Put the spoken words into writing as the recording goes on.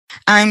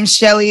I'm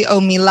Shelly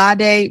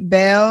Omilade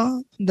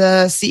Bell,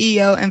 the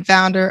CEO and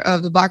founder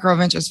of the Black Girl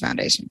Ventures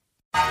Foundation.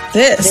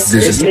 This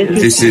is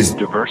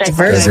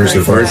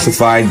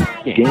Diversified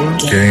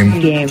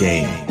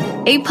Game.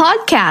 A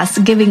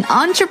podcast giving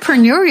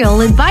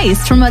entrepreneurial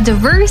advice from a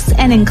diverse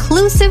and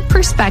inclusive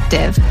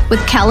perspective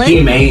with Kellen.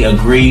 He may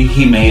agree,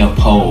 he may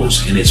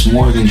oppose, and it's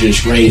more than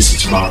just race.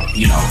 It's about,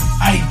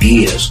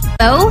 ideas.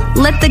 So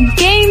let the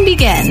game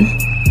begin.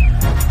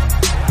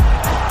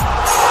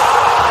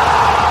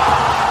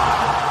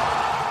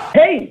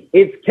 Hey,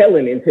 it's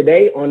Kellen, and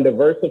today on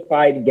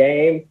Diversified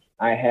Game,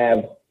 I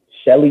have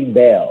Shelly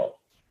Bell.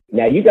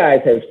 Now, you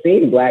guys have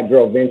seen Black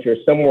Girl Ventures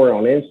somewhere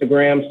on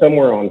Instagram,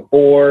 somewhere on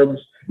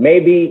Forbes.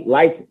 Maybe,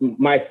 like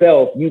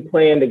myself, you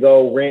plan to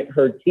go rent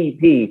her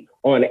TP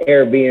on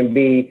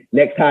Airbnb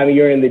next time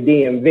you're in the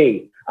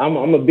DMV. I'm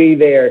going to be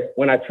there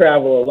when I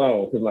travel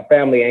alone because my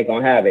family ain't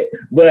going to have it.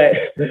 But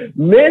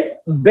Miss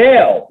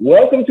Bell,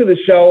 welcome to the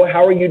show.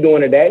 How are you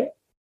doing today?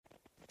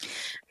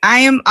 I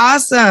am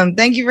awesome.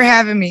 Thank you for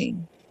having me.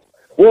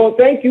 Well,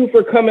 thank you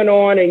for coming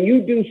on. And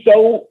you do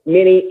so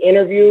many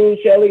interviews,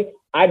 Shelly.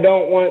 I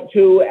don't want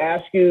to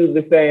ask you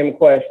the same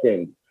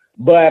questions,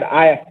 but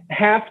I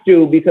have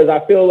to because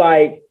I feel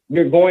like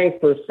you're going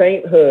for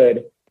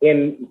sainthood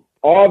in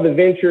all the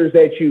ventures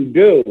that you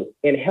do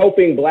in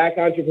helping Black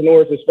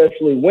entrepreneurs,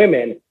 especially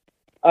women.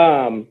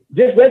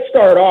 Just let's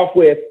start off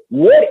with,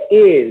 what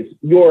is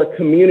your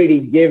community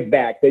give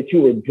back that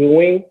you are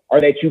doing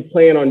or that you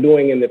plan on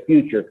doing in the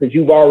future? Because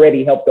you've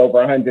already helped over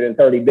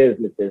 130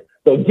 businesses.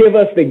 So give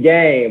us the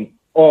game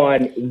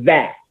on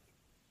that.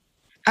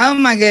 Oh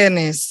my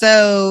goodness.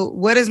 So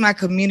what is my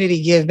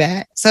community give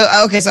back? So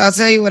I'll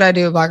tell you what I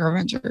do at Black Girl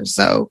Ventures.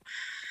 So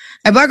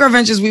at Black Girl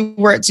Ventures, we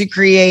work to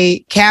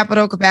create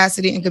capital,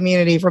 capacity, and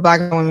community for Black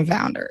women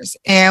founders.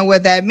 And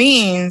what that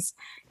means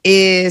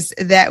is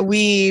that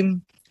we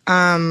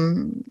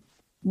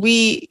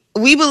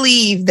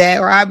believe that,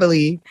 or I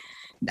believe,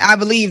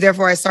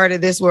 therefore I started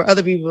this where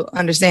other people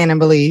understand and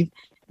believe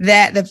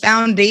that the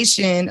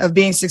foundation of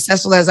being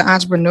successful as an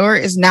entrepreneur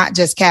is not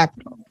just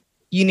capital.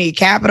 You need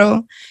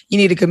capital, you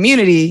need a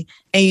community,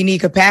 and you need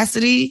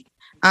capacity.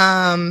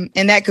 And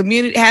that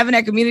community, having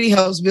that community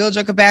helps build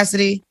your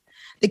capacity.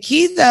 The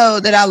key, though,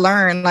 that I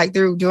learned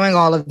through doing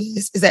all of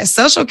this is that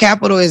social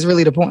capital is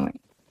really the point.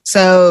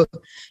 So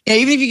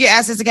even if you get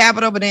access to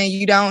capital, but then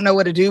you don't know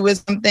what to do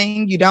with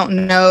something, you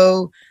don't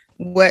know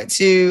what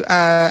to,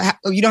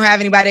 you don't have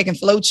anybody that can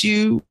float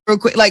you real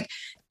quick.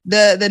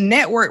 The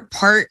network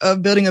part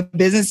of building a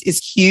business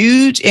is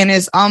huge, and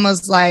it's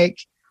almost like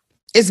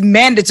it's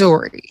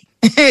mandatory.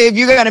 If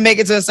you're going to make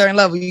it to a certain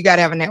level, you got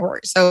to have a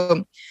network.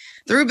 So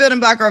through building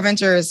Black Girl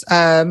Ventures,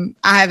 I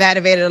have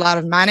activated a lot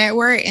of my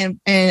network. And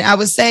I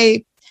would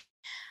say,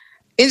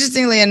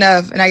 interestingly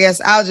enough, and I guess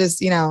I'll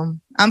just,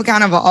 I'm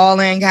kind of an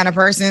all-in kind of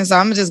person. So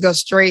I'm going to just go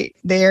straight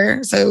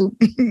there. So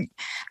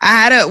I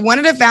had one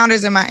of the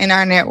founders in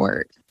our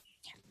network.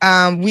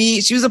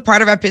 She was a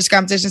part of our pitch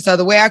competition. So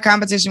the way our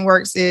competition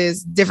works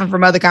is different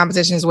from other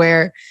competitions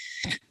where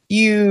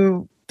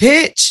you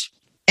pitch,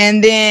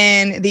 and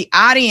then the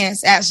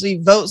audience actually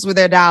votes with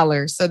their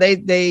dollars. So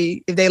if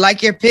they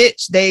like your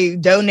pitch, they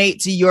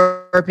donate to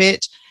your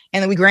pitch,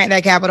 and then we grant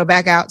that capital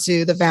back out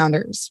to the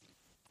founders.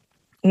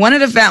 One of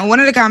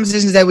the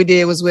competitions that we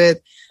did was with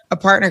a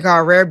partner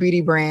called Rare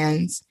Beauty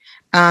Brands,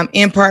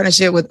 in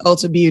partnership with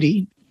Ulta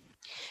Beauty.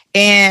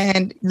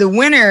 And the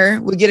winner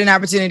would get an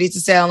opportunity to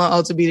sell on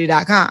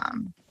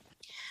ultabeauty.com.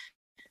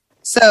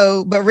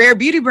 So, but Rare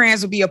Beauty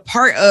Brands would be a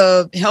part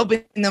of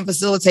helping them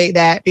facilitate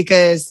that,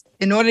 because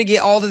in order to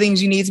get all the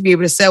things you need to be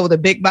able to sell with a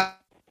big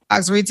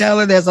box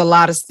retailer, there's a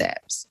lot of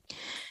steps.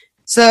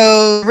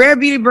 So Rare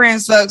Beauty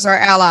Brands folks are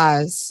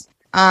allies.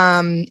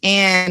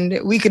 And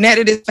we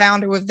connected as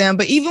founder with them.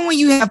 But even when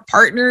you have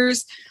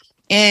partners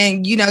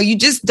and, you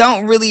just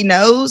don't really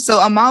know. So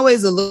I'm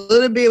always a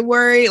little bit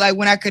worried. Like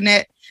when I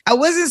connect, I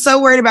wasn't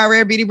so worried about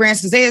Rare Beauty Brands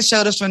because they had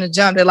showed us from the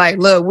jump that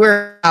look,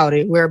 we're about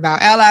it. We're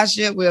about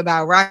allyship. We're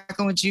about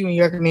rocking with you and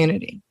your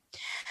community.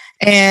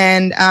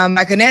 And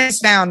I connected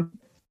found,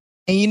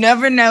 and you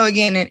never know,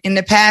 again, in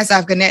the past,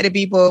 I've connected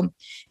people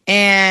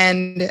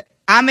and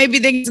I may be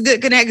thinking it's a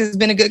good connect because it's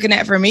been a good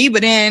connect for me,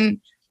 but then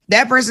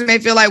that person may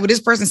feel like, well, this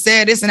person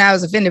said this and I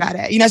was offended by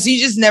that. So you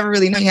just never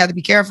really know. You have to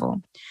be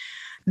careful.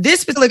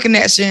 This particular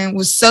connection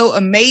was so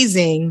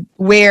amazing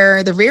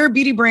where the Rare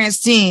Beauty Brands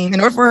team,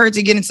 in order for her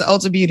to get into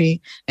Ulta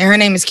Beauty, and her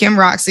name is Kim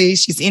Roxy,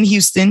 she's in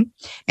Houston,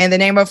 and the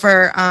name of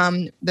her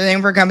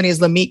company is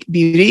Lamique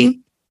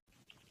Beauty.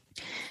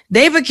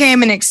 They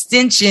became an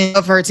extension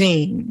of her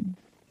team.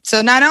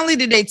 So not only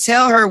did they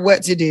tell her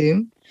what to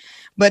do,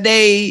 but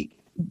they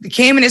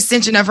became an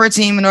extension of her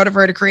team in order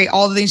for her to create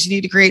all the things she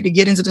needed to create to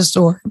get into the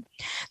store.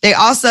 They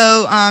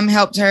also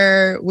helped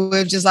her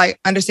with just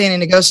understanding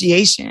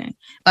negotiation,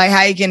 like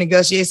how you can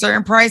negotiate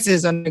certain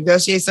prices or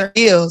negotiate certain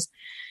deals.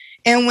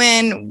 And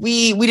when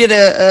we did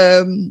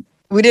an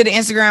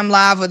Instagram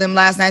live with them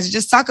last night to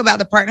just talk about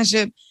the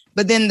partnership,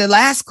 but then the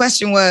last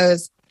question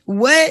was,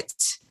 what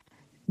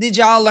did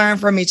y'all learn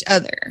from each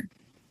other?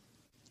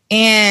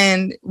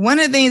 And one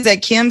of the things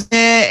that Kim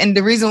said, and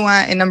the reason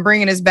why, and I'm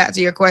bringing this back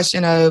to your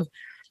question of,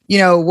 you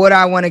know, what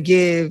I want to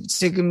give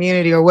to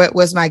community or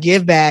what's my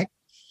give back.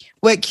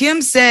 What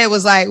Kim said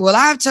was like, well,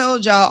 I've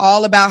told y'all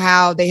all about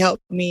how they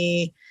helped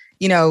me,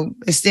 you know,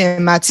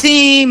 extend my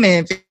team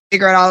and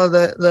figure out all of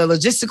the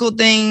logistical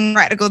things,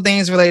 practical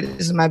things related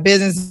to my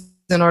business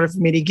in order for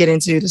me to get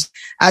into this.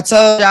 I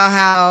told y'all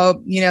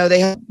how, you know, they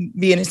helped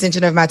be an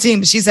extension of my team.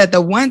 But she said the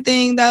one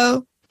thing,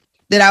 though,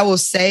 that I will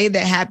say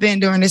that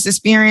happened during this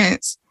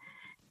experience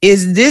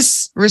is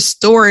this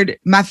restored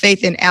my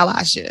faith in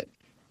allyship.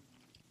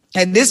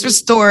 And this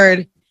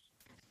restored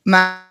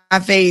my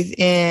faith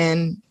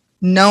in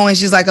knowing,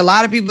 she's like, a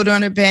lot of people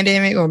during the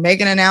pandemic were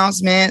making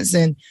announcements,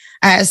 and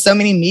I had so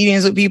many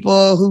meetings with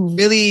people who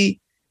really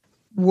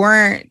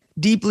weren't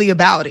deeply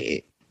about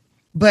it.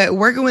 But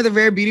working with a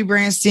Rare Beauty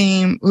Brands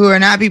team who are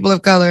not people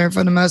of color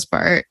for the most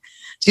part,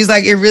 she's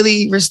like, it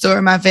really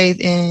restored my faith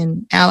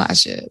in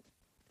allyship.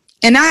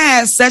 And I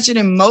had such an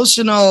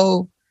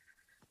emotional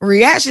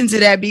reaction to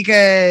that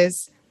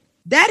because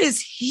that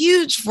is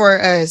huge for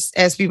us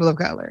as people of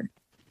color.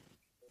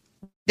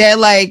 That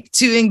like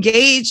to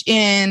engage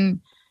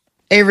in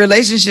a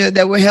relationship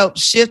that will help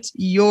shift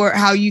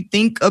how you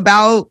think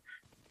about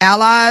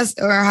allies,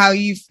 or how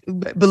you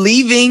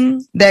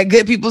believing that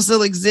good people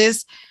still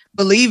exist,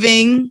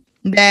 believing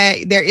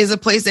that there is a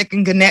place that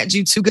can connect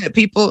you to good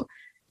people.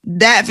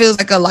 That feels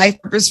like a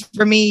life purpose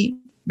for me,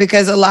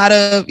 because a lot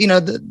of, you know,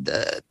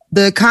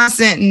 the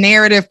constant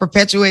narrative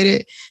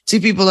perpetuated to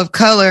people of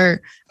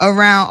color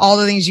around all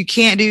the things you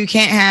can't do,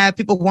 can't have,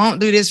 people won't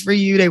do this for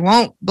you, they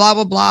won't, blah,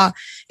 blah, blah.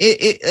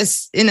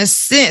 It's in a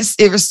sense,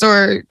 it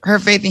restored her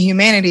faith in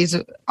humanity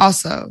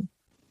also,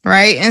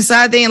 right? And so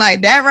I think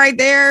like that right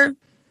there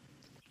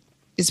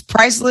is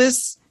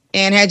priceless.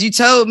 And had you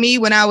told me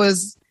when I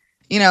was,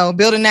 you know,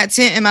 building that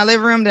tent in my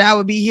living room that I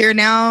would be here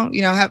now,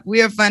 you know, we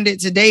have funded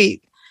to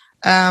date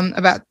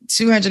about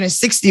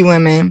 260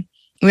 women.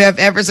 We have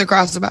efforts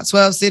across about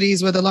 12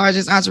 cities. We're the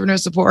largest entrepreneur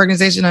support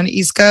organization on the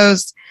East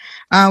Coast.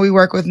 We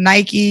work with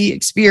Nike,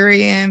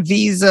 Experian,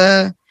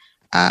 Visa,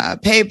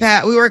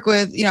 PayPal. We work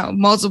with, you know,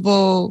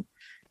 multiple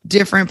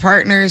different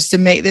partners to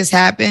make this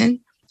happen,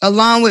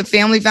 along with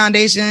family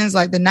foundations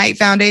like the Knight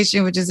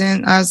Foundation, which is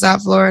in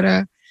South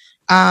Florida.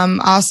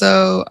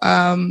 Also,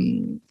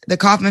 the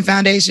Kauffman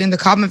Foundation. The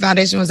Kauffman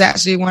Foundation was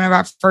actually one of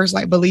our first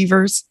like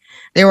believers.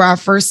 They were our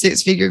first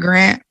 6-figure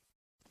grant.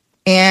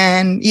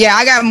 And yeah,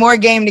 I got more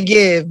game to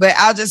give, but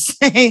I'll just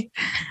say,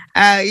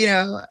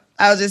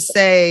 I'll just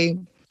say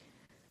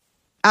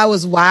I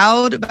was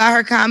wowed by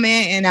her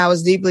comment, and I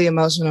was deeply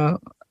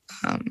emotional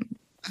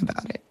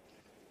about it.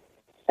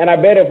 And I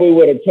bet if we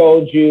would have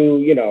told you,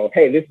 you know,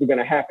 hey, this is going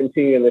to happen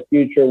to you in the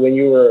future when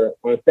you were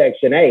on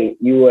Section 8,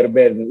 you would have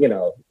been, you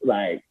know,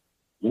 like,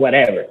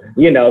 whatever,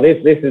 you know, this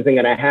isn't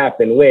going to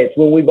happen, which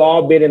when we've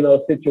all been in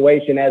those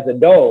situations as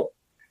adults,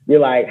 you're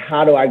like,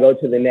 how do I go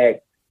to the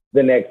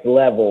next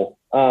level?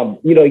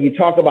 You know, you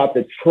talk about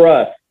the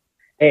trust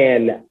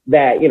and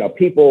that, you know,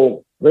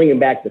 people bringing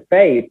back the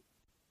faith.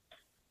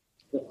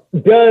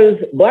 Does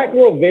Black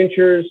Girl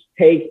Ventures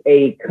take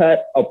a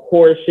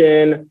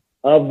portion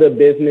of the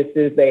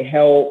businesses they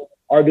help,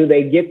 or do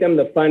they get them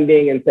the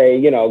funding and say,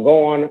 you know,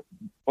 go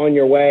on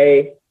your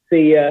way,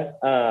 see ya,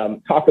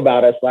 talk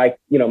about us like,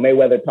 you know,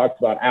 Mayweather talks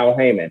about Al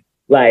Heyman?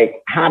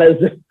 Like, how does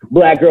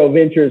Black Girl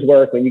Ventures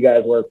work when you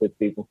guys work with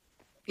people?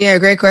 Yeah,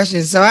 great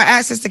question. So our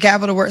access to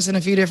capital works in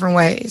a few different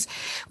ways.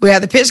 We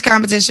have the pitch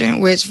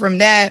competition, which from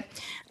that,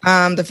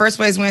 the first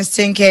place wins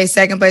 $10K,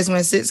 second place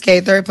wins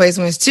 $6K, third place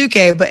wins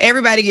 $2K, but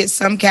everybody gets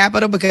some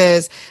capital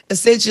because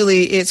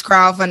essentially it's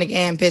crowdfunding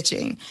and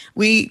pitching.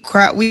 We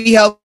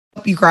help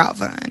you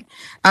crowdfund.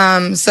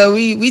 So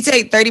we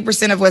take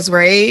 30% of what's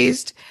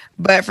raised,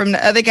 but from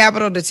the other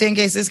capital, the 10K,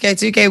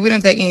 6K, 2K, we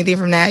don't take anything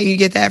from that. You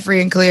get that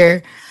free and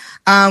clear.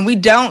 We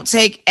don't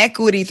take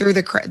equity through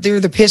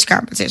the pitch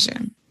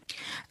competition.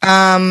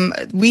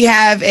 We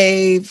have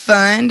a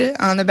fund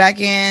on the back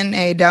end,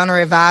 a donor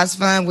advised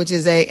fund, which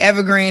is a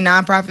evergreen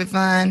nonprofit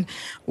fund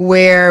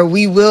where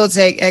we will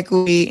take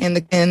equity in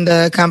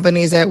the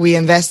companies that we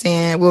invest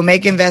in. We'll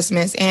make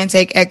investments and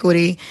take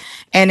equity.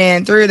 And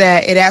then through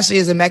that, it actually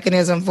is a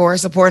mechanism for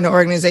supporting the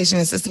organization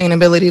and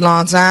sustainability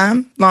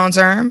long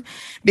term,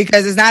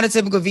 because it's not a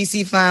typical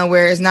VC fund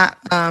where it's not,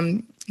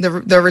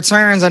 the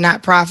returns are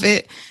not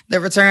profit. The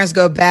returns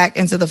go back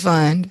into the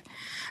fund.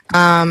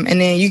 And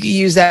then you can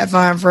use that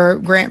fund for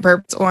grant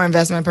purpose or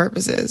investment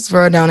purposes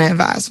for a donor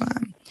advised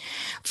fund.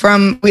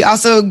 You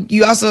also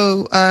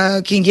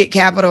can get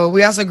capital.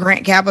 We also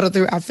grant capital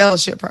through our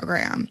fellowship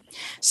program.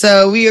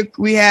 So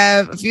we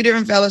have a few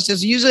different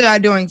fellowships. Usually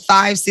I'm doing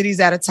 5 cities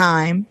at a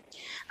time.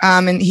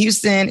 And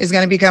Houston is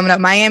going to be coming up.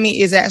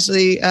 Miami is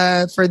actually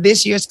for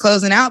this year's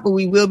closing out, but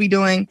we will be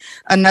doing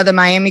another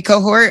Miami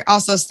cohort.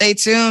 Also stay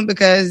tuned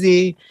because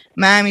the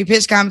Miami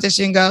pitch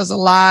competition goes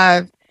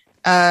live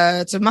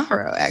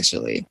tomorrow,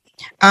 actually.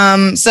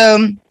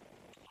 So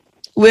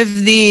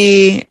with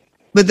the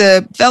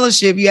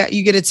fellowship,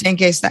 you get a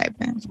 10K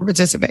stipend for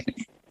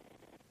participating.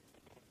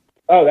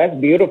 Oh, that's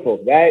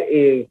beautiful. That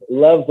is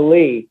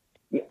lovely.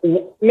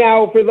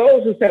 Now, for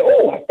those who say,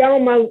 oh, I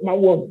found my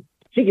woman,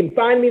 she can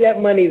find me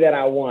that money that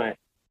I want.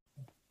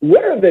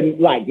 What are the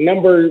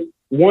number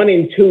 1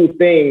 and 2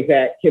 things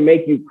that can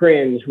make you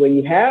cringe when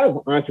you have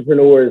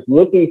entrepreneurs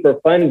looking for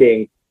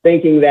funding,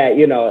 thinking that,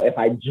 if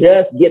I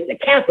just get the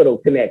capital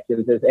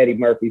connections, as Eddie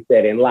Murphy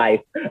said in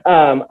life,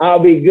 I'll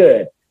be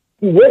good.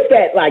 What's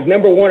that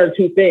number 1 or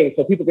 2 things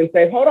so people can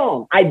say, hold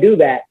on, I do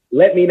that.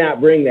 Let me not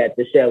bring that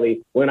to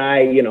Shelly when I,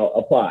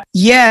 apply.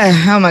 Yeah.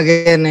 Oh my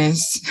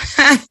goodness.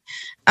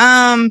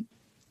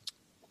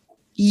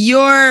 You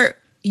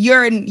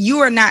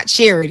are not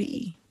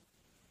charity,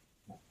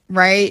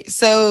 right?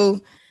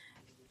 So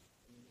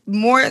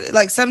more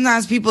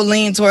sometimes people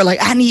lean toward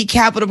I need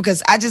capital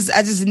because I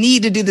just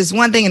need to do this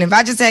one thing. And if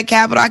I just had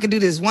capital, I could do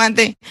this one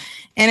thing.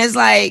 And it's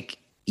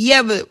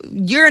yeah, but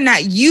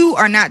you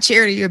are not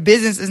charity. Your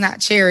business is not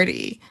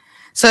charity.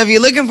 So if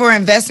you're looking for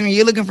investment,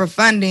 you're looking for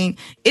funding,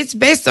 it's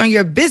based on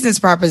your business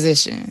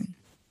proposition.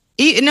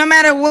 No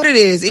matter what it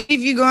is, if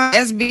you go on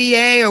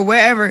SBA or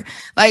wherever,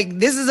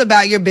 this is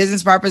about your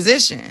business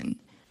proposition,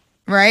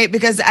 right?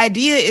 Because the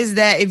idea is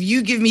that if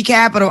you give me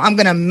capital, I'm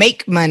going to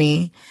make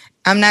money.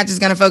 I'm not just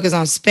going to focus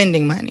on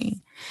spending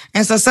money.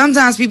 And so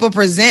sometimes people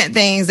present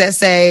things that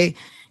say,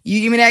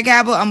 you give me that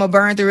capital, I'm going to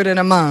burn through it in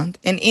a month.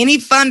 And any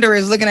funder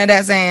is looking at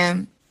that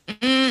saying,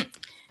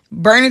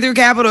 burning through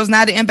capital is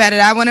not the impact that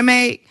I want to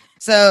make.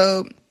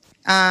 So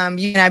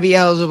you cannot be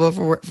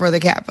eligible for the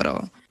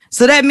capital.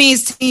 So that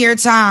means 10-year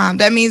time.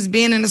 That means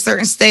being in a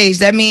certain stage.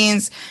 That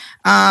means,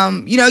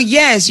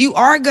 yes, you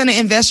are going to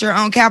invest your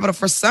own capital.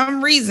 For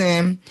some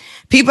reason,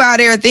 people out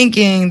there are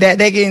thinking that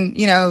they can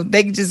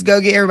just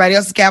go get everybody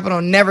else's capital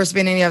and never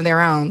spend any of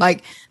their own.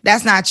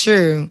 That's not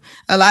true.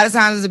 A lot of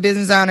times as a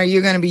business owner,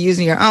 you're going to be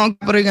using your own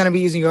capital. You're going to be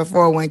using your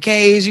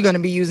 401ks. You're going to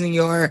be using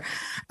your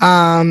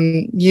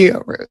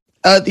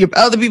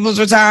other people's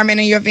retirement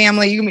in your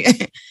family.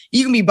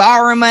 You can be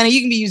borrowing money.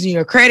 You can be using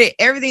your credit,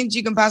 everything that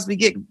you can possibly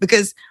get,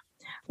 because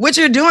what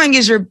you're doing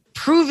is you're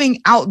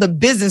proving out the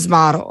business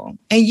model,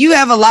 and you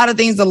have a lot of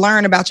things to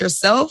learn about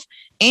yourself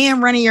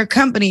and running your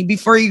company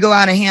before you go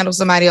out and handle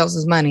somebody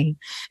else's money.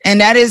 And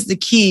that is the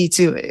key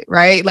to it,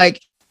 right?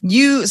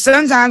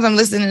 Sometimes I'm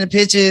listening to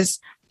pitches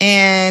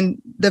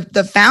and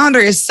the founder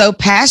is so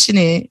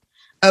passionate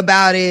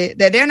about it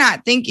that they're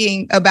not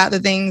thinking about the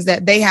things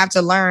that they have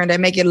to learn that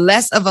make it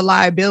less of a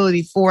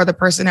liability for the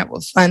person that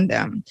will fund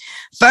them.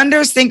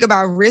 Funders think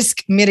about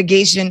risk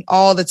mitigation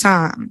all the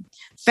time.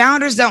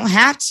 Founders don't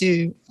have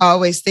to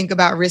always think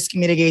about risk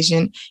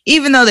mitigation,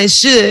 even though they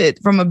should,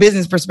 from a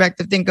business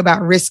perspective, think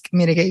about risk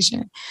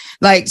mitigation.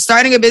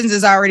 Starting a business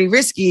is already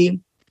risky.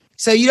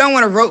 So you don't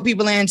want to rope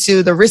people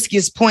into the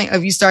riskiest point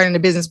of you starting a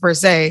business per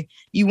se.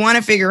 You want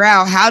to figure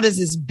out, how does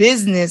this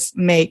business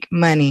make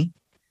money?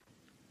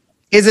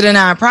 Is it a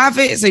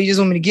nonprofit? So you just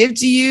want me to give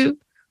to you?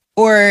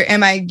 Or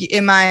am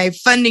I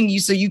funding you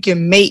so you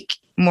can make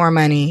more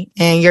money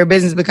and your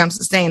business becomes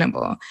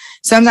sustainable?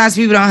 Sometimes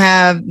people don't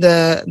have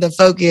the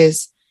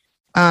focus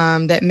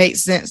that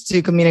makes sense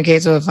to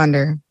communicate to a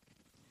funder.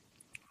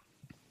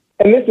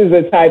 And this is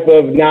a type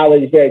of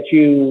knowledge that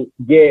you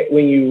get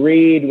when you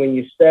read, when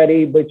you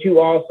study, but you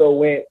also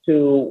went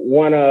to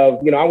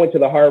I went to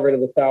the Harvard of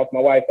the South, my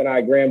wife and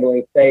I,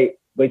 Grambling State,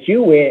 but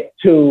you went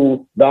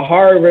to the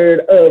Harvard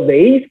of the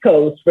East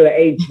Coast for the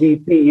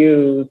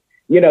HBCUs.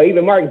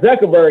 Even Mark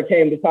Zuckerberg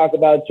came to talk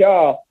about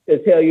y'all,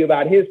 to tell you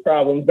about his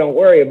problems. Don't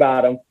worry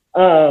about them.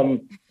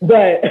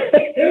 But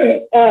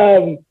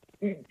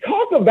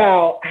talk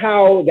about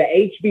how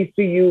the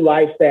HBCU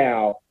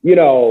lifestyle,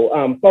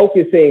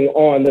 focusing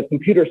on the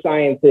computer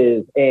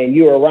sciences, and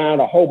you're around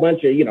a whole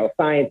bunch of,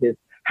 scientists.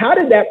 How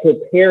did that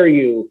prepare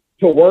you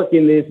to work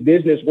in this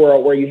business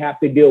world where you have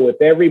to deal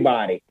with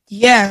everybody?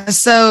 Yeah.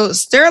 So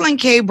Sterling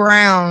K.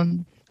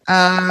 Brown,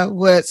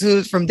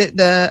 who's from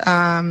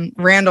the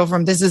Randall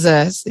from This Is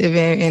Us,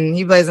 and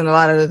he plays in a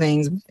lot of the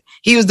things.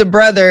 He was the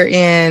brother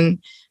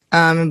in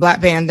Black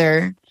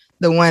Panther,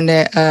 the one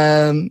that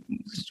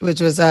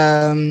which was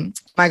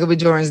Michael B.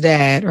 Jordan's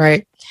dad,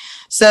 right?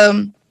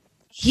 So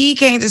he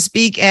came to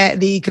speak at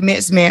the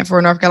commencement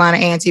for North Carolina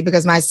A&T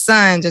because my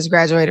son just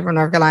graduated from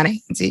North Carolina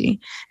A&T,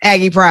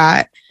 Aggie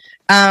Pride.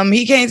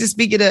 He came to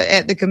speak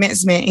at the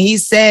commencement. He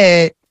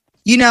said,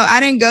 I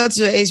didn't go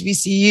to a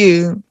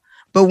HBCU,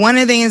 but one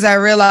of the things I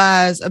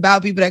realized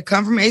about people that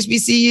come from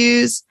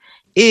HBCUs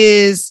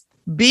is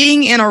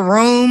being in a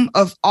room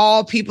of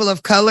all people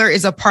of color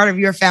is a part of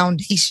your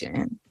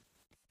foundation.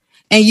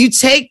 And you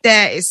take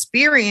that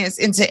experience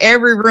into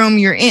every room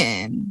you're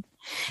in.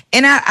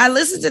 And I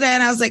listened to that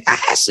and I was like, I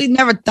actually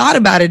never thought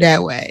about it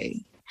that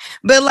way.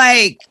 But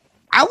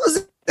I'm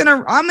in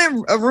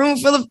a room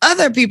full of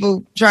other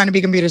people trying to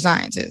be computer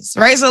scientists,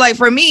 right? So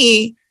for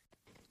me,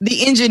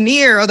 the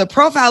engineer or the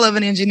profile of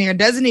an engineer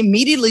doesn't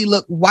immediately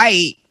look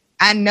white.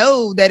 I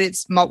know that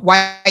it's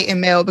white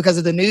and male because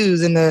of the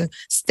news and the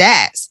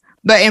stats.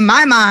 But in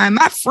my mind,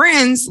 my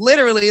friends,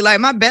 literally,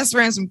 my best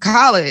friends from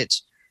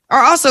college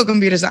are also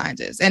computer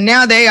scientists. And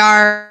now they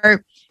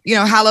are,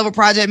 high-level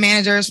project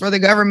managers for the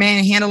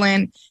government,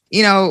 handling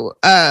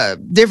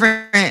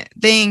different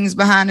things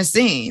behind the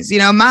scenes.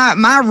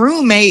 My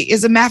roommate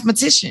is a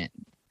mathematician.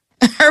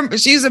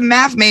 She's a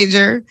math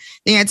major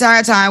the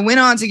entire time, went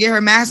on to get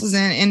her master's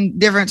in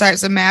different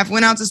types of math,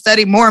 went on to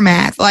study more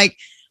math.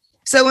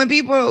 So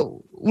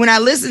when I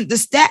listen, the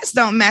stats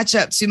don't match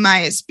up to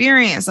my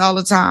experience all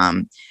the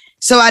time.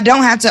 So I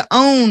don't have to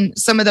own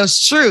some of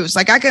those truths.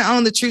 I can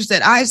own the truths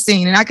that I've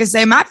seen, and I can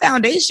say my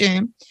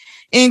foundation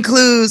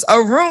includes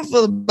a room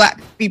full of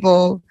Black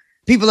people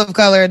of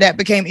color that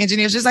became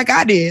engineers just like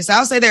I did. So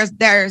I'll say there's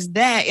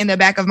that in the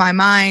back of my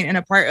mind, and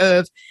a part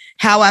of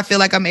how I feel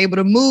like I'm able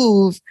to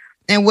move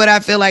and what I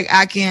feel like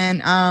I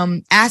can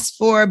ask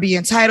for, be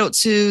entitled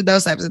to,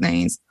 those types of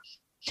things.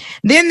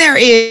 Then there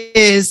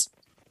is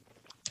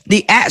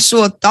the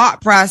actual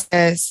thought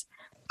process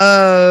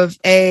of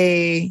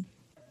a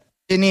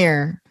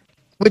engineer,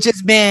 which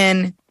has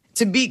been,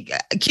 to be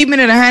keeping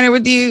it 100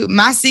 with you,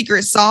 my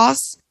secret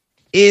sauce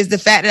is the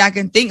fact that I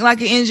can think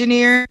like an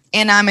engineer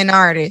and I'm an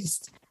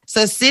artist.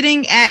 So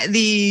sitting at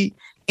the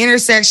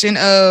intersection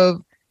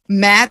of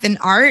math and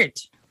art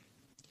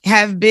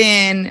have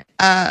been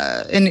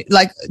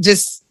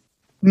just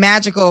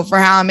magical for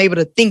how I'm able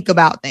to think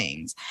about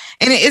things.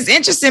 And it's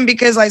interesting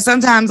because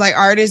sometimes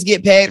artists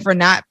get paid for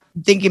not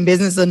thinking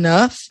business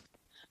enough,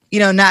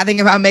 not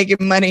thinking about making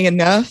money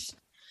enough.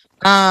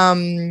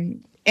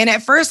 And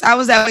at first I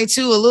was that way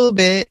too, a little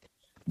bit,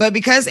 but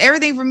because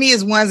everything for me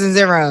is ones and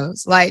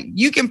zeros,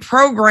 you can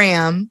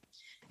program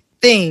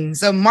things.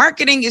 So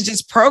marketing is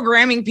just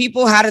programming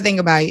people how to think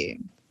about you,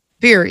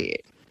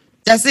 period.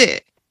 That's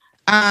it.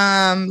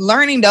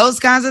 Learning those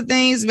kinds of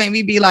things made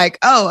me be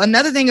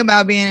another thing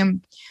about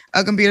being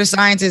a computer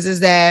scientist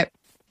is that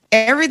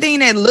everything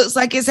that looks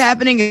like it's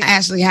happening is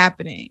actually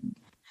happening.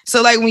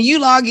 So when you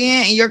log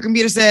in and your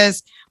computer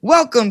says,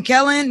 "Welcome,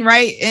 Kellen,"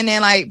 right? And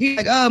then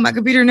people "Oh, my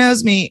computer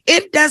knows me."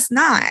 It does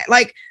not.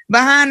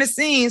 Behind the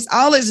scenes,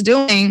 all it's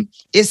doing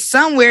is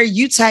somewhere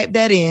you type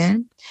that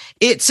in.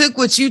 It took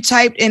what you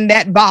typed in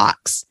that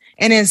box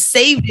and then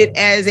saved it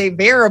as a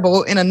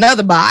variable in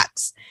another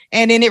box.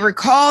 And then it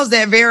recalls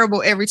that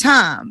variable every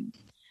time.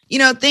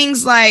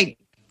 Things like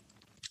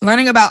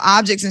learning about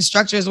objects and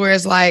structures where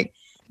it's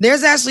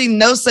there's actually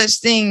no such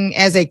thing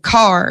as a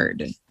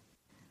card.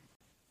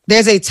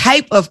 There's a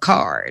type of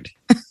card.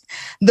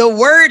 The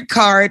word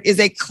card is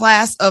a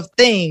class of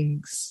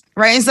things,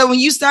 right? And so when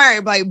you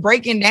start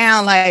breaking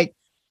down one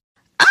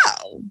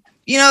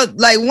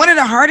of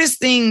the hardest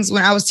things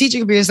when I was teaching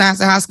computer science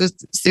to high school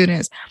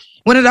students,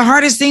 one of the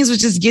hardest things was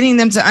just getting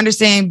them to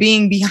understand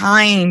being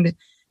behind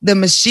the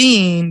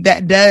machine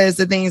that does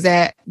the things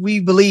that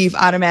we believe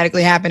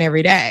automatically happen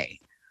every day.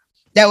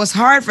 That was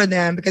hard for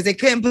them because they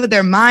couldn't put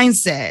their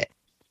mindset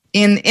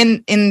in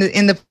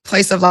the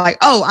place of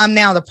I'm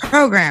now the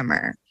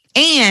programmer.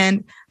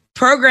 And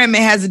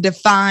programming has a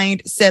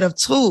defined set of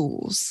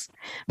tools.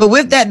 But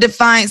with that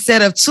defined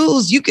set of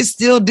tools, you can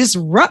still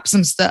disrupt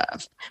some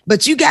stuff.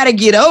 But you got to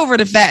get over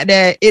the fact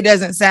that it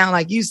doesn't sound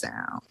like you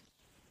sound.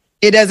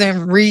 It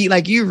doesn't read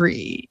like you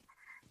read.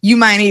 You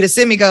might need a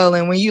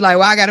semicolon when you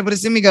I got to put a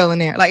semicolon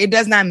there. It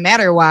does not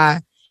matter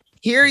why.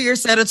 Here are your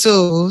set of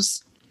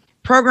tools.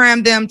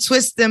 Program them,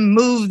 twist them,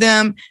 move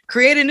them,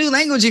 create a new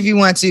language if you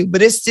want to.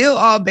 But it's still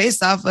all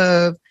based off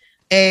of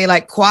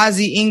a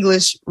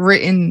quasi-English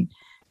written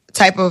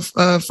type of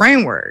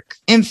framework.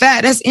 In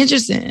fact, that's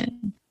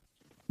interesting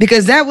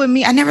because that would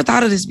mean, I never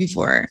thought of this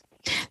before.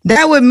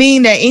 That would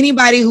mean that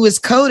anybody who is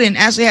coding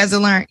actually has to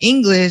learn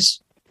English,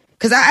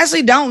 because I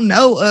actually don't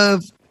know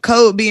of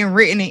code being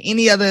written in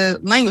any other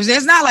language.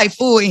 It's not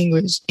full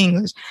English.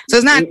 So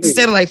it's not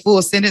instead of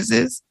full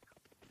sentences,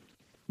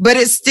 but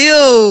it's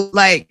still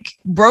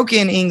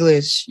broken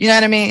English. You know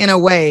what I mean? In a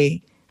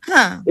way.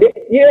 Huh.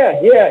 Yeah.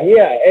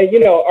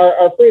 And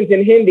our friends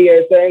in Hindi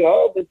are saying,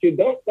 "Oh, but you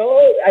don't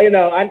know."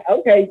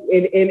 Okay.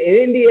 In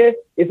India,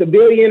 it's 1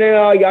 billion and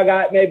all. Y'all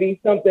got maybe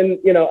something,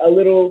 a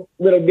little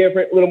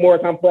different, a little more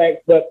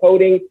complex. But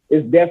coding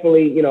is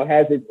definitely,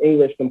 has its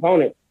English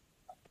component.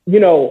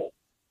 You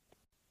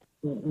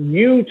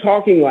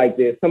talking like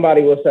this,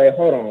 somebody will say,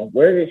 "Hold on,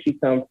 where did she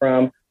come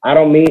from? I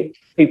don't meet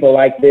people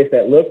like this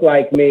that look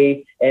like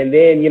me." And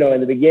then,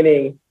 in the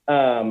beginning,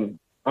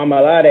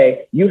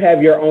 Omalade, you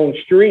have your own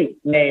street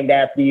named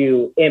after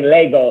you in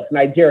Lagos,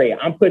 Nigeria.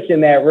 I'm pushing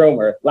that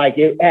rumor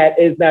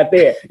it's not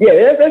there. Yeah,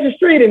 there's a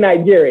street in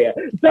Nigeria.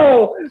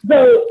 So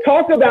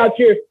talk about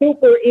your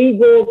Super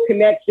Eagles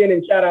connection,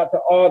 and shout out to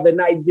all the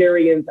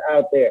Nigerians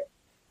out there.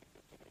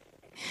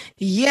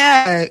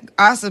 Yeah,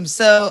 awesome.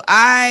 So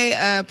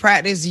I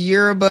practice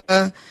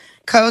Yoruba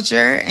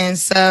culture. And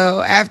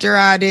so after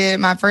I did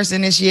my first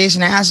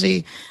initiation, I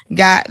actually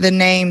got the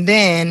name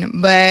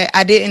then, but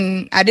I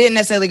didn't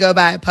necessarily go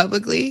by it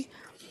publicly.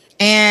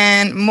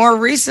 And more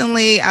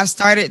recently, I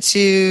started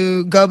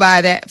to go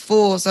by that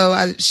full.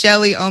 So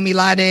Shelly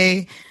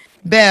Omilade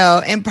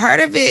Bell. And part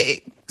of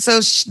it, so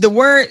the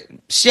word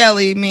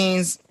Shelly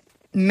means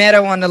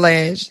meadow on the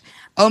ledge.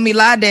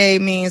 Omilade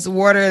means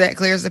water that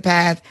clears the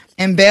path.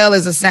 And Bell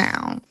is a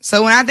sound.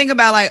 So when I think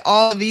about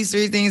all of these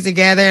three things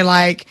together,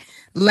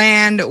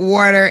 land,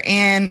 water,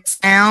 and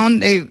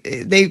sound.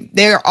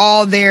 They're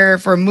all there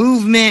for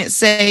movement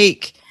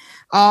sake,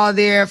 all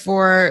there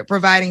for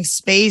providing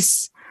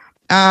space,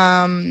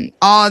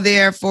 all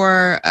there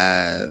for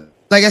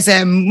like I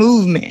said,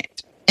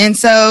 movement. And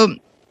so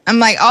I'm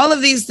like, all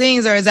of these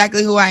things are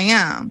exactly who I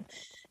am,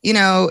 you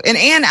know,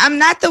 and I'm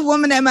not the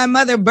woman that my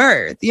mother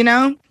birthed, you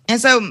know? And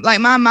so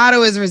like my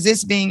motto is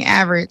resist being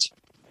average.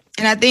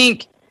 And I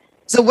think,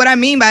 so what I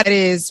mean by it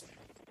is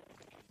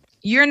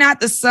you're not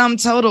the sum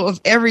total of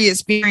every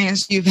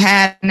experience you've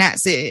had, and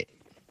that's it.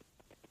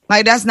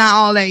 Like, that's not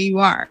all that you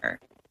are.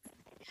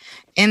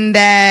 And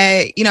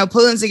that, you know,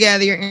 pulling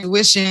together your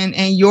intuition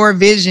and your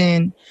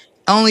vision,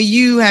 only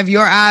you have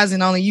your eyes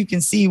and only you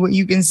can see what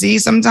you can see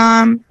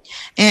sometimes.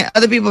 And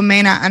other people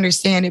may not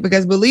understand it,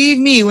 because believe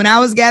me, when I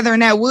was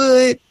gathering that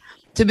wood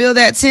to build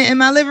that tent in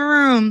my living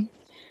room,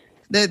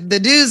 the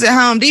dudes at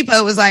Home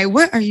Depot was like,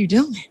 what are you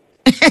doing?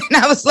 And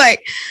I was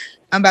like,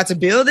 I'm about to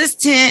build this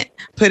tent,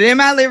 put it in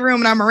my living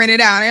room, and I'm gonna rent it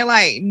out. And they're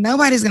like,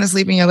 nobody's gonna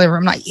sleep in your living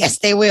room. I'm like, yes,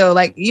 they will.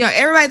 Like, you know,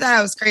 everybody thought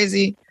I was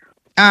crazy.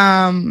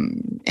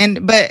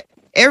 But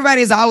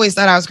everybody's always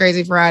thought I was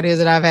crazy for ideas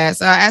that I've had.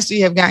 So I actually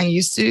have gotten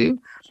used to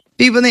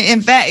people.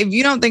 In fact, if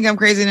you don't think I'm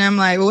crazy, then I'm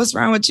like, well, what's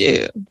wrong with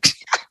you?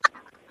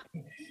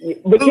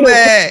 But you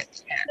know,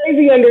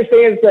 crazy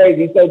understands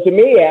crazy. So to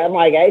me, I'm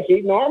like, hey,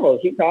 she's normal.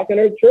 She's talking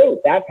her truth.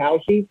 That's how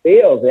she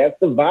feels. That's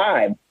the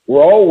vibe.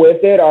 Roll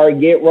with it or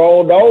get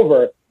rolled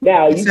over.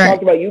 Now, you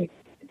talked about you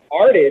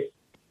artists.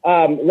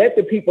 Let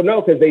the people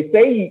know, because they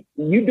say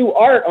you do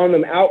art on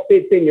them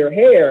outfits in your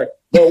hair.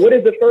 But what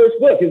is the first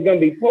book? Is it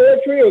going to be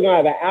poetry, or going to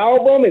have an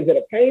album? Is it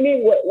a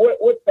painting?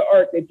 What's the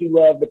art that you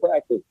love to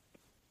practice?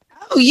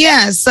 Oh,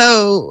 yeah.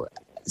 So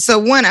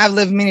one, I've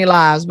lived many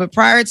lives, but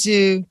prior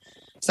to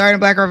starting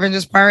Black Girl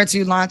Ventures, prior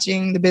to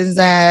launching the business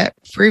I had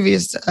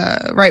previous,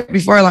 right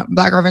before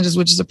Black Girl Ventures,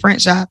 which is a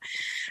print shop,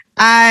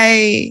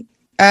 I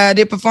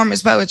did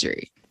performance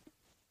poetry.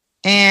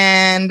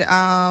 And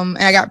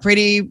I got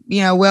pretty,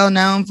 you know, well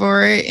known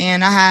for it.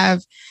 And I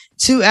have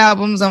 2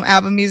 albums on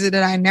Apple Music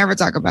that I never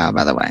talk about,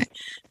 by the way.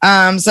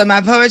 So my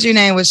poetry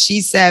name was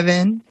She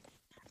 7.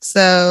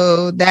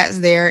 So that's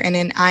there. And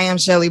then I Am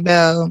Shelly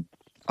Bell,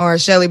 or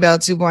Shelly Bell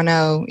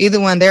 2.0. Either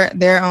one,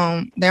 they're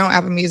on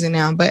Apple Music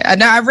now. But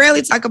I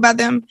rarely talk about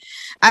them.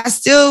 I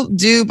still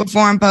do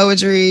perform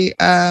poetry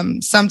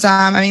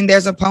sometime. I mean,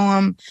 there's a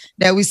poem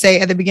that we say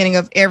at the beginning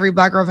of every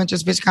Black Girl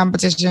Ventures pitch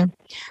competition,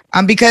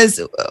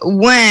 because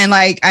when,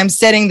 like, I'm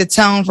setting the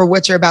tone for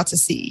what you're about to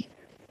see.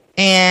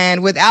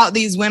 And without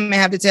these women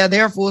have to tell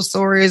their full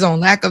stories on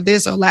lack of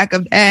this or lack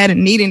of that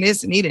and needing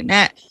this and needing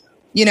that,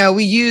 you know,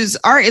 we use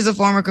art as a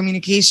form of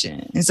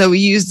communication. And so we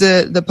use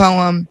the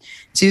poem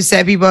to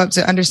set people up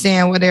to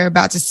understand what they're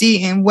about to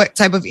see and what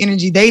type of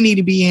energy they need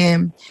to be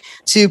in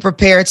to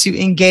prepare to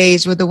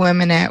engage with the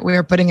women that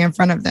we're putting in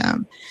front of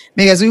them.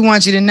 Because we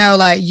want you to know,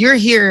 like, you're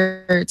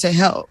here to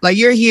help. Like,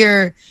 you're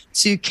here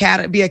to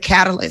be a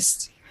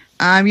catalyst.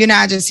 You're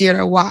not just here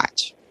to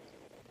watch.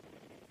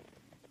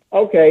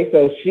 Okay,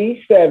 so She's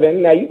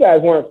 7. Now, you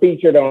guys weren't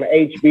featured on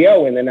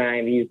HBO in the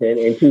 90s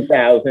and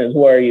 2000s,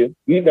 were you?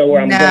 You know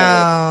where I'm going.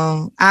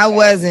 No, I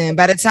wasn't.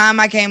 By the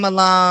time I came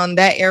along,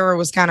 that era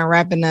was kind of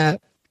wrapping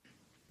up.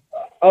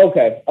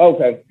 Okay.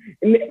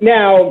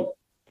 Now,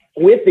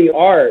 with the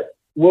art,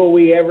 will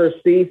we ever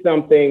see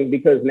something,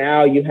 because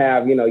now you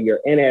have, you know, your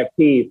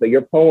NFTs, so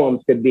your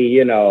poems could be,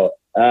 you know,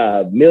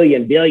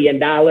 $1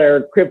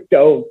 billion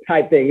crypto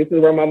type thing. This is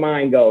where my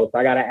mind goes. So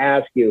I got to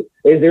ask you,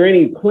 is there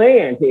any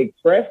plan to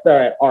express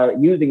that art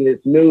using this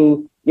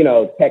new, you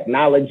know,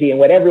 technology and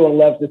what everyone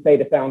loves to say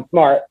to sound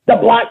smart, the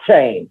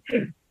blockchain?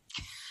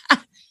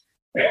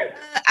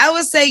 I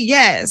would say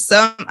yes.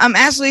 So I'm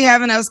actually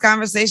having those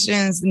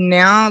conversations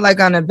now,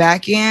 like on the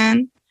back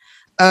end,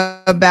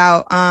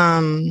 about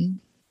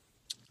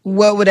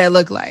what would that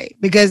look like?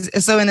 Because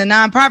so in the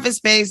nonprofit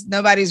space,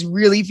 nobody's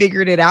really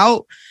figured it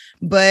out.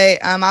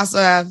 But I also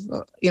have,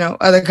 you know,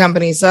 other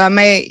companies. So I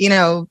may, you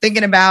know,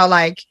 thinking about,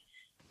 like,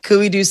 could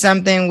we do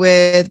something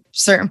with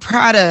certain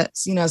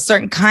products, you know,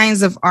 certain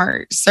kinds of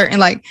art, certain,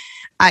 like,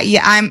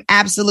 I'm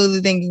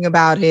absolutely thinking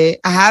about it.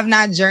 I have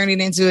not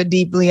journeyed into it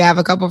deeply. I have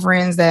a couple of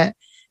friends that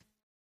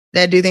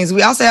do things.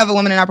 We also have a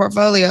woman in our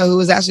portfolio who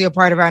is actually a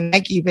part of our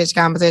Nike pitch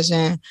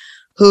competition,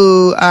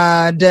 who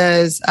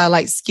does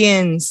like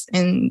skins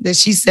and that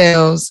she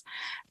sells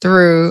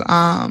through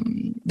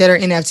that are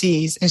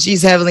NFTs, and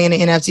she's heavily in the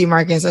NFT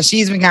market. So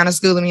she's been kind of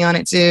schooling me on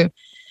it too.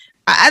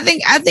 I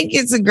think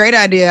it's a great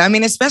idea. I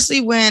mean,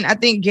 especially when I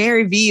think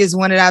Gary Vee is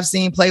one that I've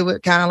seen play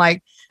with kind of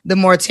like the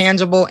more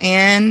tangible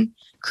and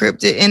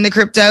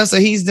crypto. So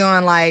he's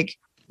doing, like,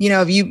 you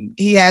know,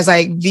 he has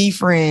like V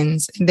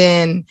friends, and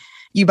then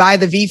you buy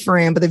the V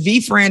friend, but the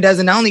V friend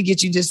doesn't only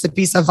get you just a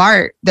piece of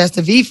art. That's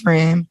the V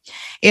friend.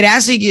 It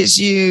actually gets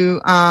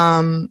you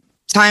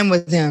time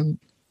with him,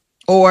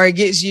 or it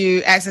gets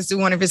you access to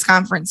one of his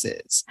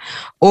conferences,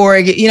 or,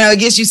 you know, it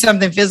gets you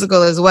something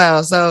physical as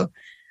well. So,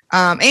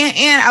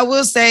 and I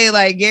will say,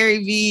 like, Gary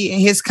Vee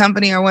and his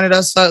company are one of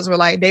those folks where,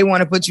 like, they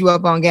want to put you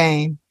up on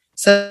game.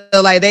 So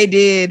like they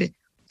did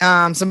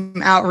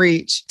some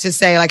outreach to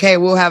say like, hey,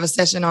 we'll have a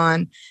session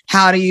on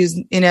how to use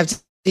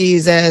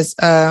NFTs as,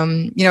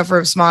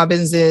 for small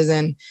businesses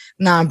and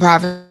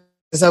nonprofits.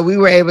 So we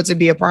were able to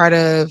be a part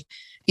of,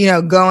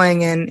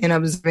 going and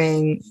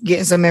observing,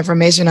 getting some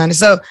information on it.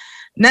 So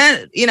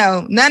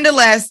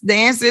nonetheless, the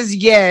answer is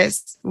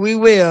yes, we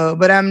will,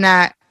 but I'm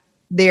not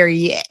there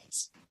yet.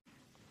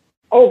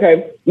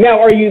 Okay. Now,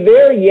 are you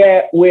there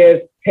yet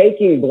with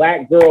taking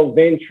Black Girl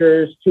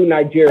Ventures to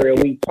Nigeria?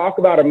 We talk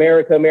about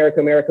America,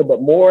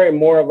 but more and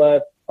more of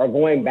us are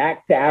going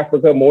back to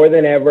Africa more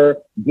than ever,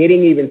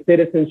 getting even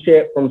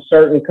citizenship from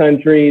certain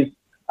countries.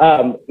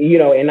 And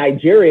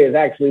Nigeria is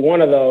actually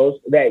one of those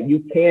that you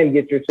can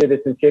get your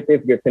citizenship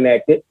if you're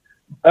connected.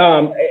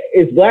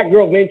 Is Black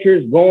Girl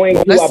Ventures going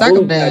to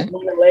Abuja,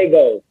 going to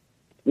Lagos?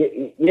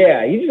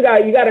 Yeah, you got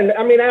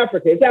to,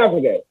 Africa, it's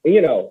Africa,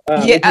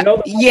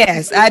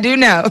 Yes, I do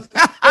know.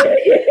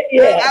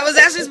 Yeah. I was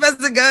actually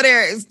supposed to go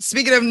there.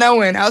 Speaking of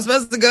knowing, I was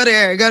supposed to go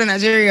to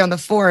Nigeria on the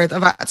 4th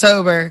of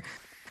October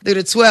through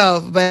the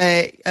 12th,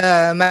 but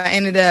I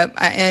ended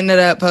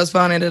up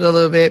postponing it a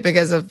little bit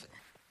because of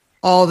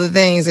all the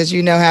things that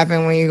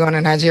happen when you go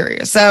to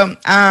Nigeria. So,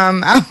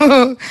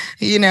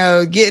 getting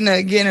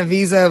a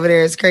visa over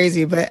there is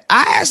crazy. But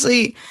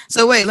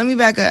wait, let me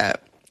back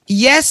up.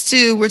 Yes,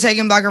 we're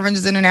taking Black Girl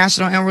Ventures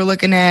International, and we're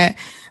looking at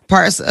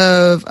parts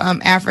of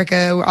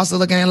Africa. We're also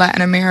looking at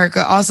Latin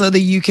America. Also,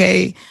 the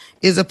UK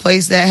is a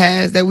place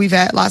that we've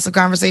had lots of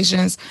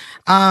conversations.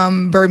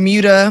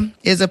 Bermuda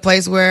is a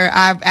place where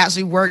I've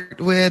actually worked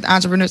with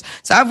entrepreneurs.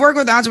 So I've worked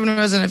with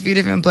entrepreneurs in a few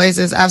different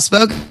places. I've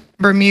spoken in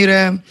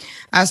Bermuda.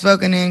 I've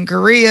spoken in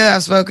Korea.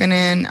 I've spoken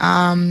in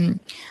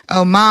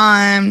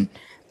Oman.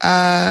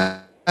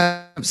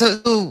 I've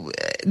spoken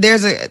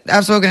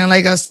in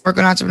Lagos,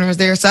 working with entrepreneurs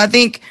there. So I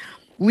think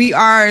we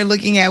are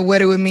looking at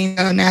what it would mean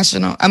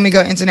to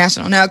go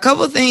international. Now, a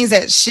couple of things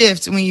that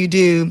shift when you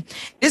do,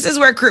 this is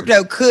where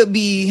crypto could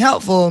be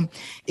helpful,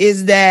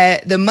 is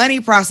that the money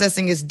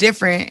processing is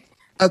different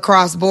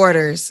across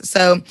borders.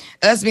 So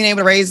us being able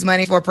to raise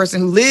money for a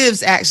person who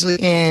lives actually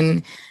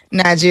in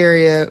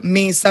Nigeria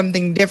means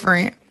something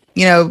different,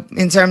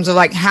 in terms of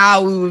like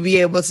how we would be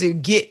able to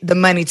get the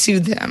money to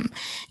them.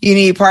 You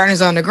need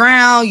partners on the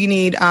ground. You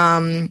need,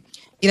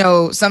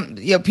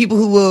 people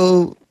who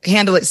will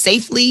handle it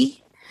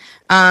safely.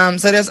 So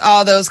there's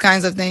all those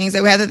kinds of things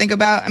that we have to think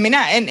about. I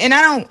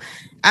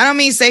don't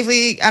mean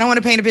safely. I don't want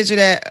to paint a picture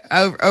that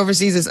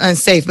overseas is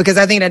unsafe, because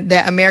I think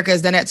that America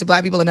has done that to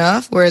Black people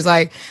enough, where it's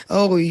like,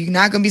 oh, you're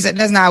not going to be safe.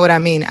 That's not what I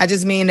mean. I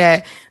just mean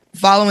that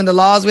following the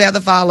laws we have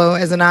to follow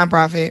as a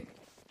nonprofit,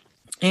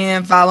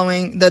 and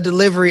following the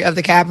delivery of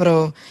the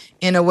capital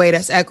in a way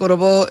that's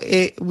equitable,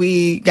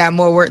 we got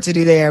more work to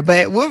do there.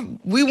 But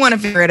we want to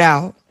figure it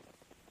out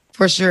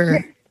for sure.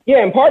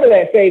 Yeah, and part of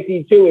that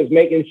safety too is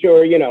making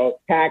sure,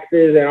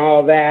 taxes and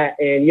all that,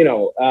 and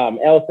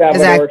El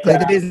Salvador. Exactly,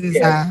 the business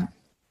side.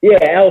 Yeah,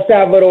 El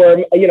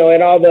Salvador,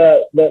 and all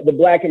the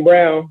Black and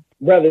brown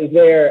brothers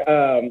there.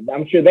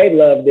 I'm sure they'd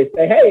love this.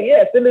 Say, hey,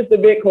 yeah, send us the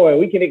Bitcoin.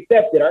 We can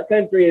accept it. Our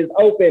country is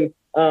open.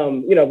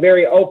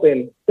 Very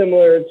open,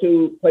 similar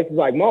to places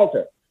like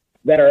Malta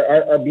that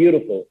are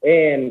beautiful.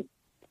 And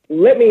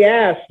let me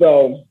ask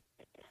though,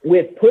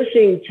 with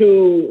pushing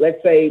to,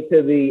 let's say,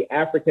 to the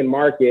African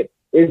market,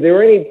 is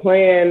there any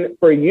plan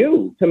for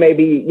you to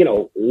maybe,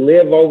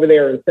 live over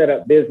there and set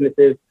up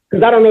businesses?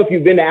 Because I don't know if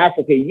you've been to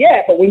Africa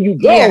yet, but when you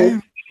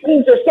go,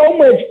 things are so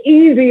much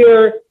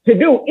easier to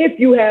do if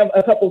you have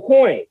a couple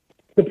coins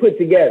to put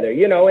together,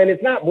 and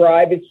it's not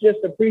bribe, it's just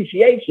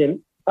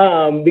appreciation.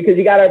 Because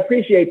you got to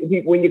appreciate the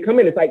people when you come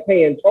in. It's like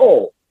paying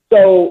toll.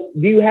 So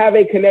do you have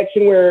a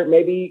connection where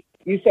maybe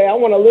you say, I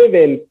want to live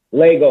in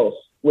Lagos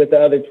with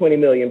the other 20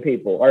 million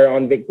people, or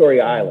on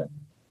Victoria Island?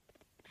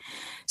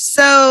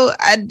 So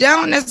I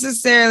don't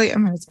necessarily,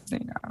 I'm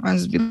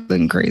just be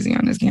looking crazy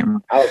on this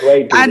camera. I was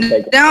waiting.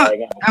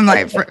 I'm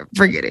like,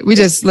 forget it. We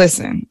just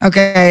listen.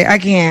 Okay. I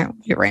can't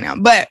get right now,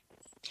 but,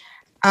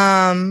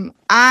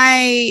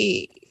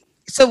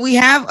 so we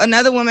have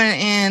another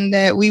woman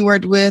that we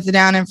worked with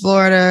down in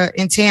Florida,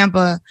 in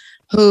Tampa,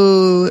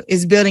 who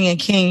is building in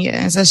Kenya.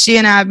 And so she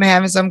and I have been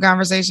having some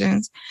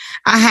conversations.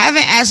 I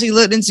haven't actually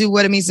looked into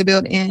what it means to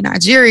build in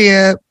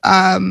Nigeria,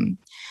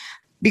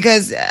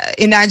 because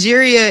in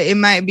Nigeria, it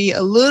might be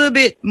a little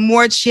bit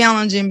more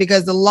challenging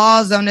because the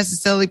laws don't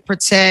necessarily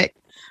protect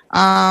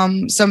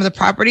some of the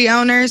property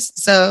owners.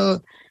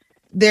 So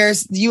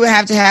you would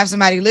have to have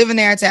somebody living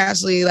there to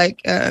actually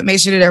make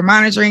sure that they're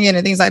monitoring it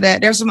and things like that.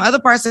 There's some other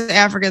parts of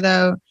Africa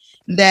though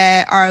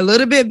that are a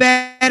little bit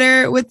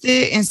better with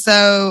it. And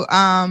so,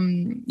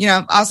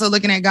 also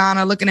looking at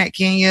Ghana, looking at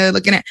Kenya,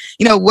 looking at,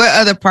 what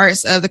other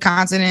parts of the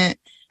continent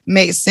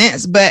make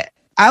sense. But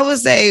I would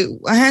say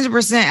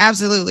 100%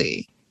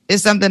 absolutely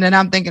is something that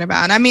I'm thinking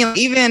about. And I mean,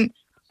 even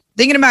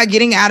thinking about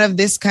getting out of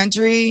this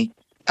country,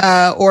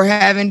 or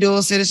having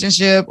dual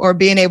citizenship, or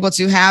being able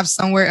to have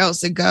somewhere else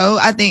to go.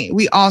 I think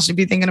we all should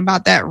be thinking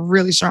about that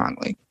really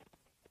strongly.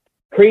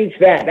 Preach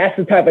that. That's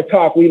the type of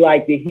talk we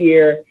like to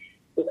hear.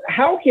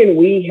 how can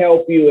we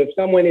help you if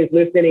someone is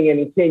listening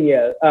in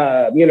Kenya,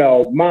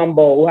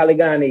 Mambo,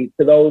 Haligani,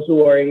 to those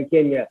who are in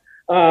Kenya,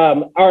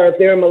 or if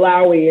they're in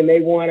Malawi and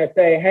they want to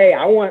say, hey,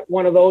 I want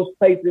one of those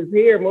places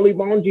here,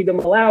 Mulibonji to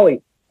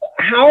Malawi.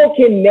 How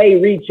can they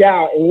reach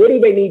out and what do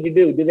they need to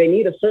do? Do they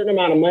need a certain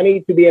amount of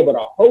money to be able to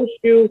host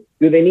you?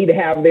 Do they need to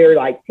have their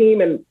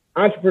team and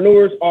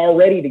entrepreneurs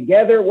already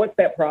together? What's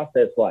that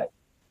process like?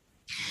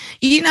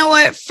 You know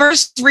what?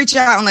 First, reach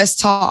out and let's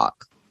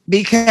talk,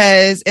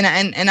 because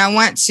and I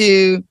want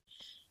to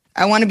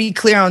be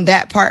clear on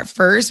that part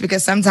first,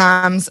 because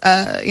sometimes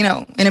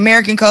in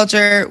American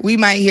culture, we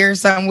might hear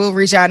something, we'll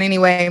reach out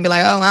anyway and be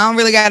like, oh, I don't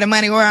really got the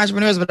money or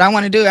entrepreneurs, but I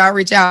want to do it, I'll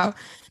reach out.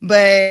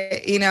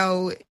 But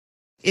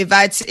if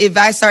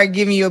I start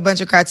giving you a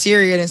bunch of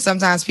criteria, then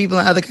sometimes people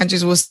in other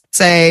countries will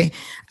say,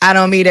 I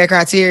don't meet that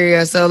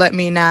criteria, so let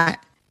me not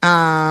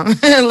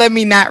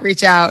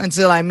reach out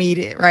until I meet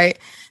it, right?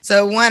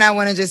 So one, I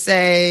want to just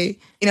say,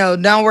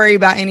 don't worry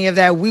about any of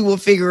that. We will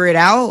figure it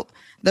out.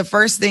 The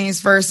first things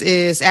first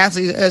is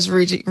actually us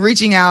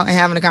reaching out and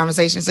having a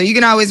conversation. So you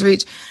can always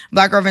reach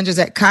Black Girl Ventures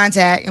at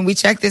contact, and we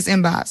check this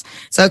inbox.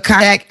 So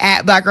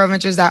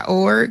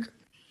contact@blackgirlventures.org.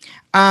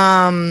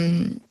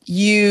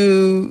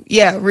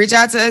 Reach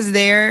out to us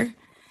there,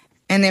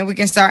 and then we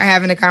can start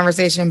having a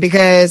conversation,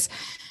 because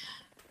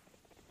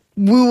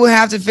we will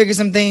have to figure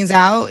some things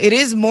out. It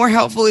is more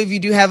helpful if you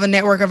do have a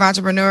network of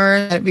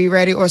entrepreneurs that be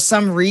ready, or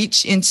some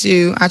reach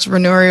into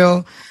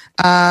entrepreneurial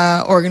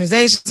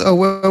organizations, or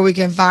where we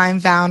can find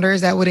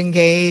founders that would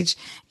engage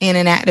in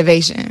an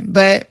activation.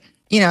 But,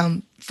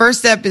 first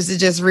step is to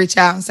just reach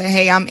out and say,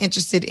 hey, I'm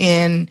interested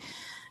in,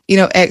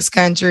 X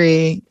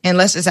country, and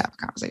let's just have a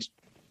conversation.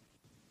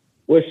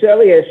 Well,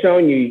 Shelly has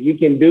shown you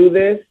can do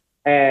this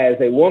as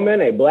a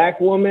woman, a Black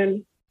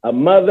woman, a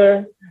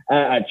mother,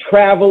 a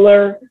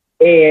traveler,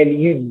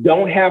 and you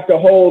don't have to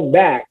hold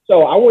back.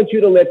 So I want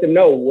you to let them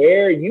know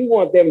where you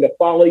want them to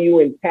follow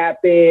you and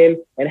tap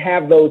in and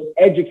have those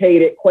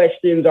educated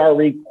questions or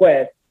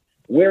requests.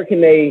 Where can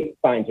they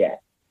find you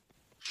at?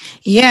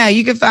 Yeah,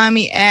 you can find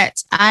me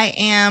at I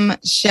am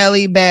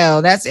Shelly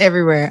Bell. That's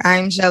everywhere. I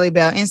am Shelly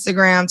Bell.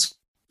 Instagram,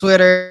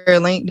 Twitter,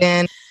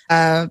 LinkedIn,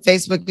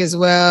 Facebook as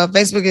well.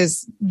 Facebook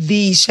is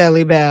the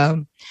Shelly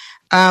Bell.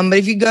 But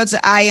if you go to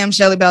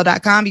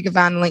IamShellyBell.com, you can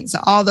find a link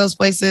to all those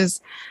places.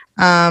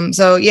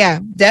 So yeah,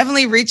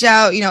 definitely reach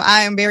out.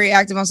 I am very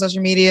active on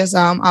social media, so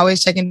I'm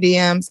always checking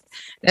DMs.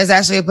 There's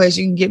actually a place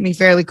you can get me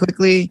fairly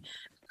quickly.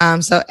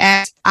 So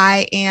at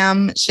I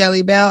am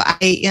Shelly Bell,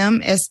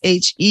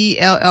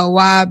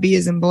 IamShelly, B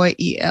as in boy,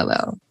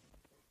 ELL.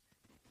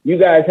 You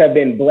guys have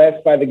been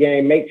blessed by the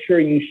game. Make sure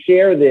you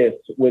share this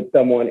with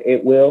someone.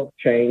 It will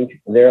change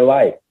their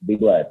life. Be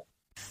blessed.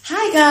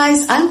 Hi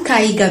guys, I'm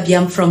Kai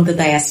Gabiam from the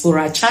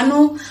Diaspora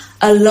Channel,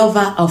 a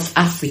lover of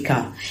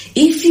Africa.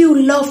 If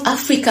you love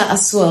Africa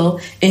as well,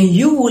 and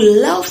you would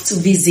love to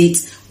visit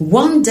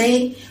one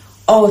day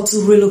or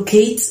to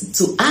relocate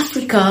to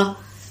Africa,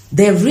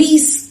 there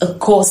is a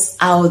course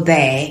out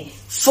there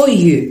for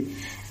you.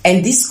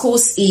 And this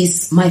course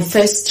is My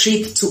First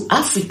Trip to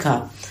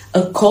Africa,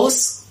 a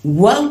course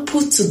well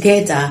put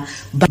together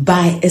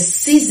by a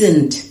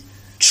seasoned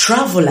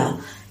traveler,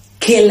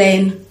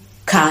 Kellen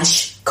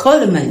Cash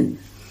Coleman.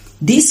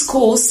 This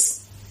course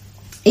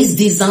is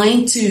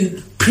designed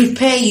to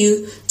prepare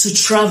you to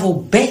travel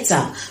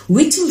better,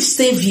 which will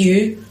save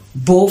you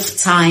both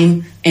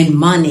time and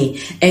money.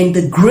 And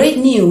the great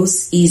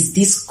news is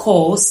this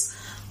course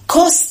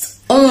costs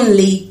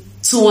only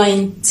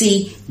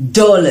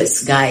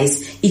 $20,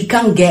 guys. It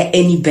can't get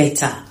any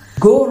better.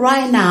 Go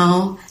right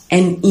now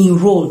and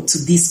enroll to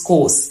this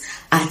course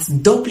at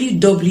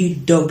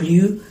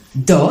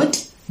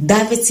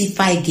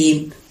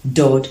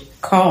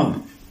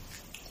www.diversifygame.com.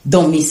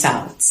 Don't miss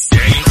out.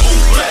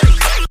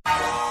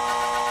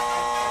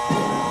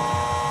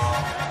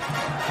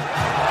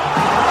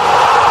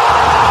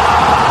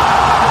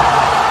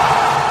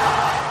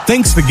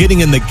 Thanks for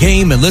getting in the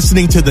game and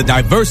listening to the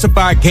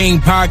Diversified Game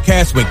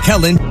Podcast with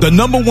Kellen, the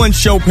 #1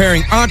 show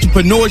pairing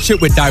entrepreneurship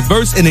with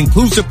diverse and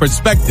inclusive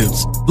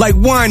perspectives like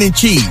wine and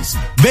cheese,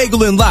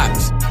 bagel and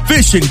lox,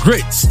 fish and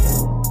grits.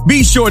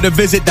 Be sure to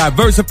visit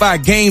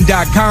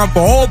diversifiedgame.com for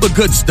all the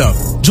good stuff.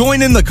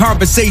 Join in the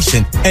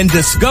conversation and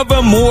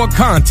discover more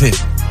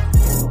content.